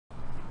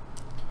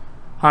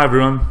Hi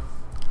everyone,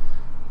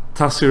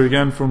 Tas here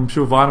again from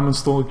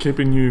PureVitaminStore,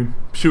 keeping you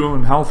pure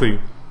and healthy.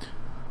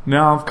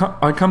 Now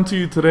I come to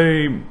you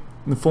today in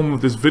the form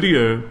of this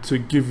video to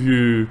give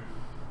you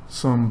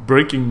some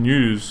breaking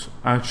news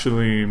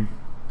actually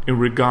in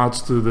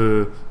regards to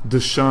the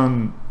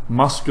Duchenne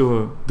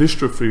muscular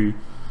dystrophy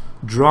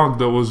drug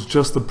that was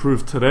just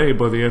approved today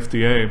by the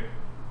FDA.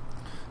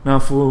 Now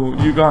for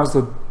you guys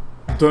that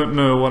don't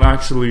know what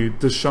actually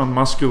Duchenne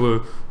muscular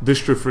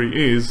dystrophy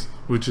is,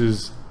 which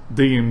is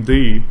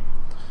DMD,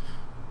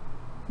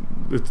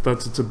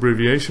 that's its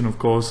abbreviation of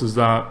course, is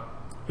that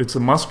it's a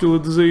muscular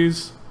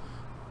disease.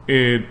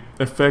 It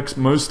affects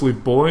mostly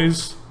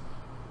boys,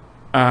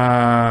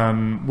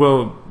 and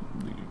well,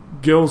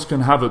 girls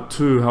can have it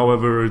too.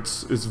 However,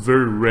 it's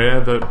very rare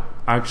that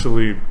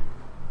actually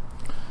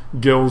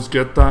girls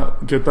get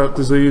that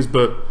disease,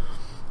 but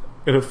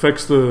it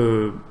affects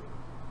the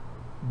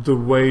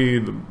way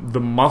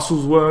the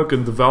muscles work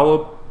and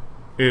develop.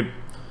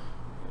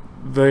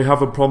 They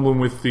have a problem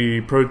with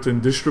the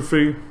protein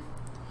dystrophy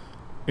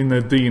in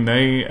their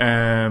DNA,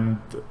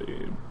 and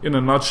in a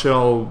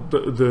nutshell,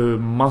 the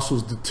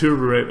muscles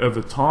deteriorate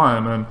over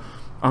time, and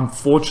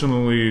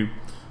unfortunately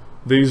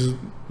these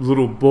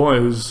little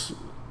boys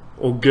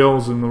or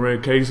girls in the rare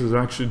cases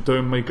actually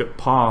don't make it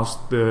past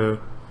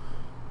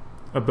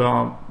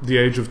about the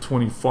age of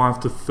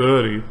 25 to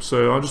 30.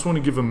 So I just want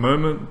to give a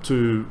moment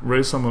to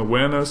raise some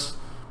awareness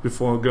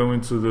before I go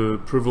into the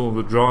approval of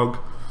the drug.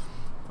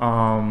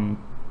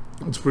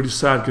 It's a pretty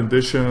sad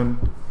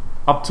condition.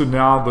 Up to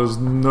now, there's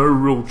no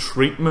real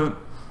treatment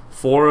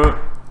for it.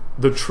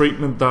 The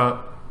treatment that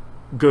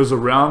goes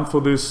around for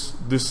this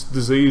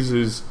disease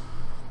is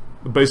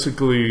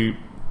basically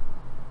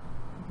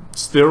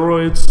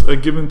steroids are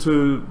given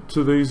to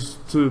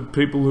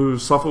people who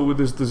suffer with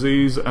this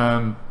disease,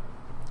 and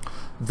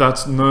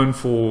that's known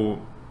for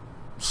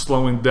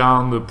slowing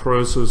down the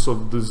process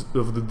of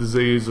the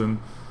disease, and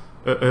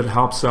it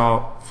helps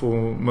out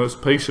for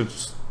most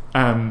patients.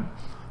 And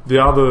the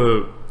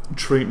other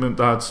treatment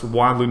that's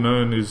widely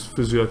known is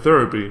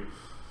physiotherapy.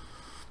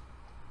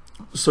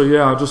 So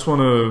yeah, I just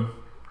want to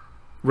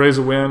raise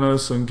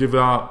awareness and give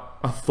out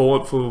a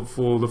thought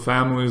for the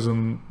families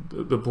and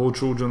the poor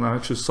children that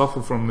actually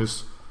suffer from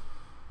this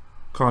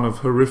kind of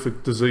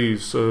horrific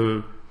disease.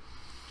 So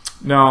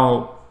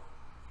now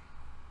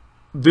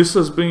this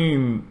has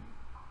been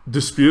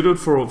disputed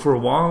for a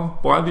while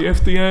by the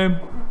FDA.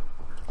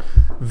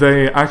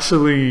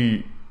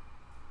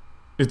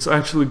 It's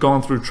actually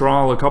gone through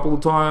trial a couple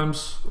of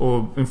times,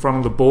 or in front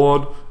of the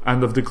board,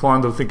 and they've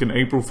declined, I think, in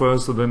April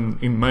 1st and then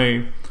in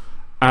May,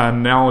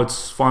 and now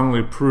it's finally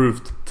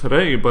approved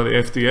today by the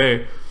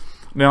FDA.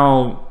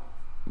 Now,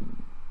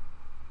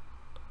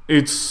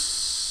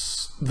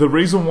 the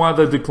reason why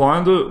they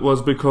declined it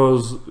was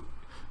because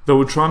they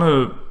were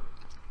trying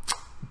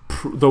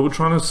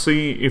to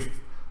see if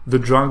the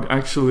drug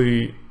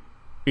actually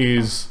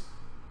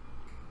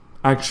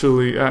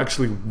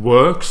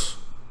works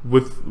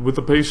with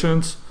the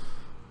patients,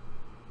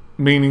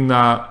 meaning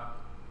that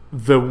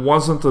there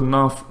wasn't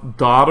enough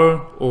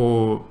data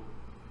or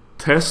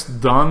tests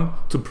done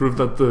to prove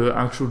that the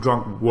actual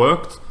drug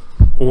worked,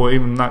 or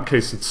even in that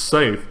case it's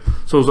safe.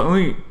 So it was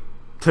only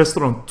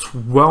tested on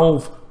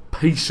 12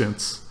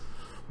 patients,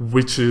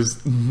 which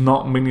is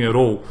not many at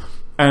all.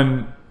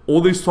 And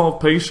all these 12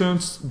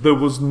 patients, there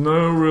was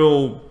no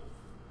real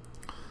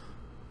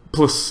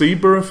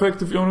placebo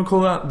effect, if you want to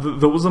call that.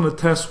 There wasn't a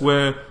test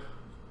where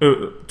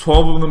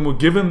 12 of them were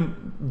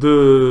given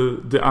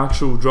the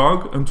actual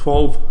drug, and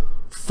 12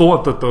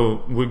 thought that they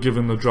were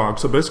given the drug.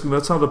 So basically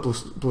that's how the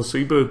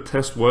placebo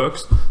test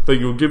works, that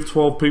you'll give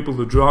 12 people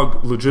the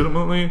drug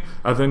legitimately,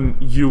 and then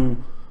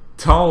you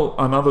tell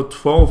another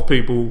 12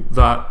 people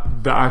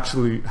that they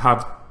actually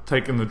have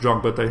taken the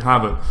drug, but they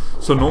haven't.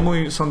 So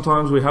normally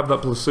sometimes we have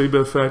that placebo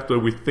effect where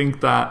we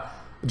think that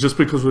just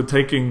because we're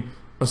taking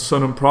a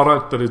certain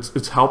product that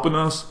it's helping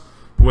us,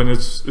 when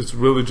it's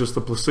really just a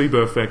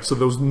placebo effect. So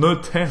there was no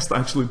test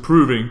actually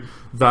proving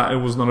that it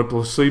was not a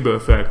placebo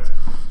effect.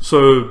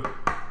 So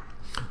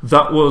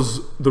that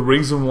was the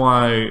reason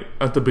why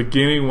at the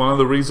beginning, one of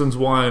the reasons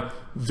why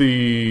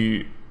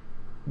the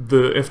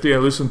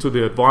FDA listened to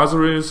the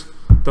advisories.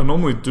 They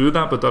normally do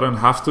that, but they don't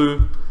have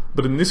to.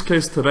 But in this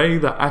case today,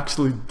 they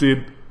actually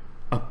did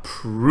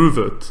approve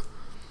it.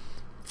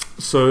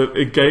 So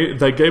they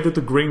gave it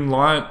the green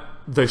light.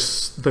 They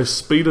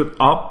speeded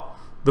up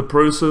the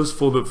process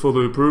for the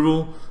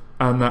approval,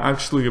 and they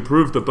actually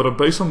approved it, but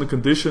based on the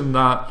condition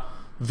that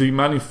the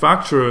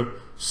manufacturer,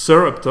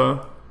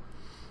 Sarepta,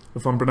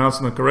 if I'm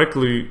pronouncing it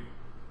correctly,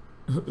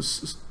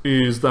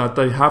 is that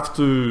they have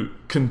to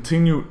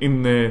continue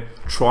in their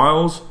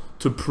trials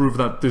to prove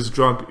that this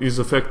drug is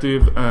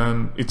effective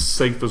and it's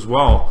safe as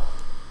well.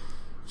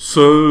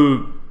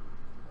 So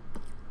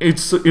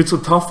it's a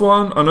tough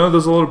one. I know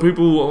there's a lot of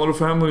people, a lot of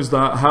families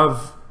that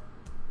have,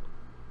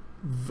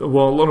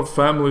 well, a lot of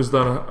families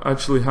that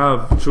actually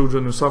have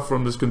children who suffer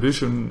from this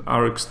condition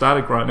are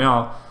ecstatic right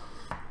now.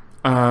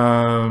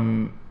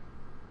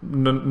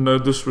 No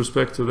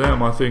disrespect to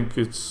them. I think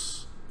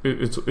it's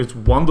it's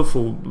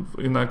wonderful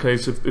in that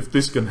case if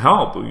this can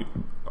help.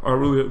 I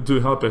really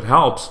do hope it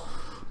helps.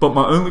 But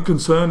my only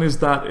concern is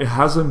that it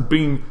hasn't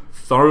been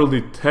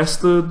thoroughly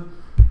tested,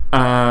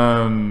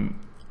 and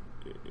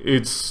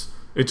it's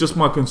just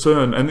my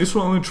concern. And this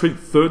will only treat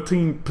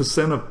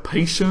 13% of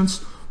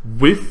patients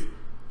with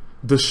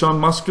Duchenne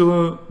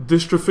muscular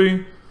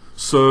dystrophy,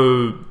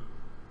 so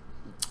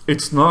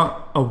it's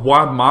not a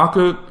wide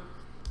market,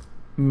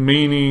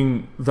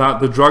 meaning that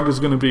the drug is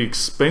going to be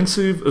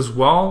expensive as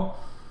well.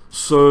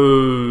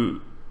 So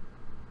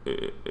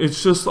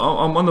it's just,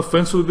 I'm on the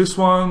fence with this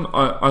one.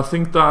 I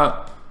think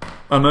that,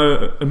 I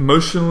know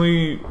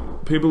emotionally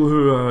people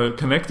who are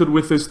connected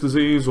with this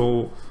disease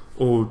or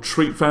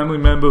treat family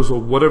members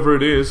or whatever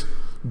it is,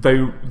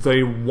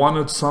 they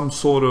wanted some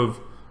sort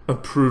of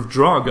approved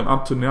drug, and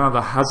up to now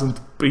there hasn't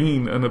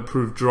been an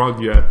approved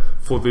drug yet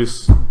for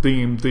this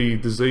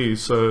DMD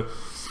disease. So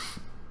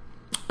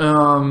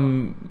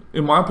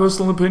in my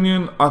personal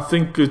opinion, I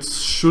think it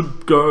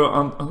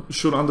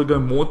should undergo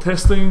more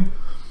testing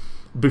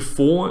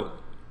before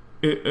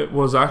it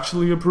was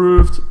actually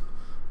approved.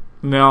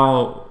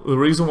 Now, the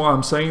reason why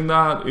I'm saying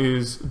that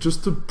is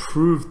just to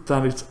prove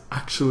that it's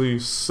actually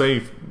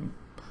safe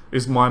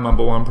is my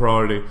 #1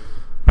 priority.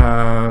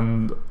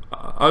 And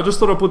I just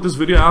thought I'd put this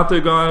video out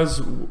there,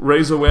 guys,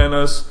 raise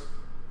awareness.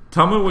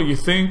 Tell me what you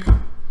think.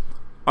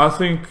 I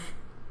think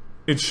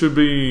it should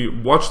be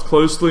watched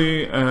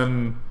closely,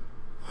 and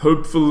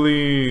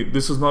hopefully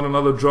this is not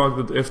another drug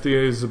that the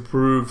FDA has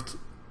approved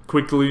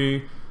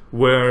quickly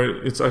where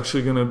it's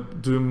actually going to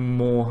do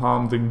more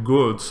harm than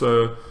good.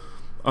 So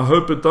I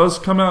hope it does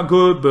come out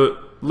good, but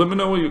let me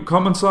know what your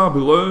comments are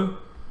below.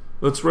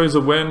 Let's raise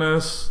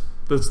awareness.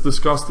 Let's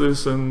discuss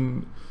this,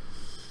 and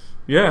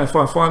yeah, if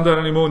I find out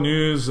any more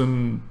news,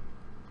 and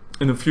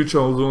in the future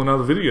I'll do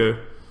another video.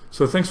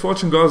 So thanks for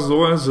watching, guys, as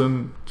always,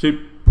 and keep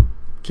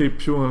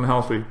pure and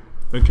healthy.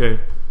 Okay,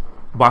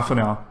 bye for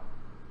now.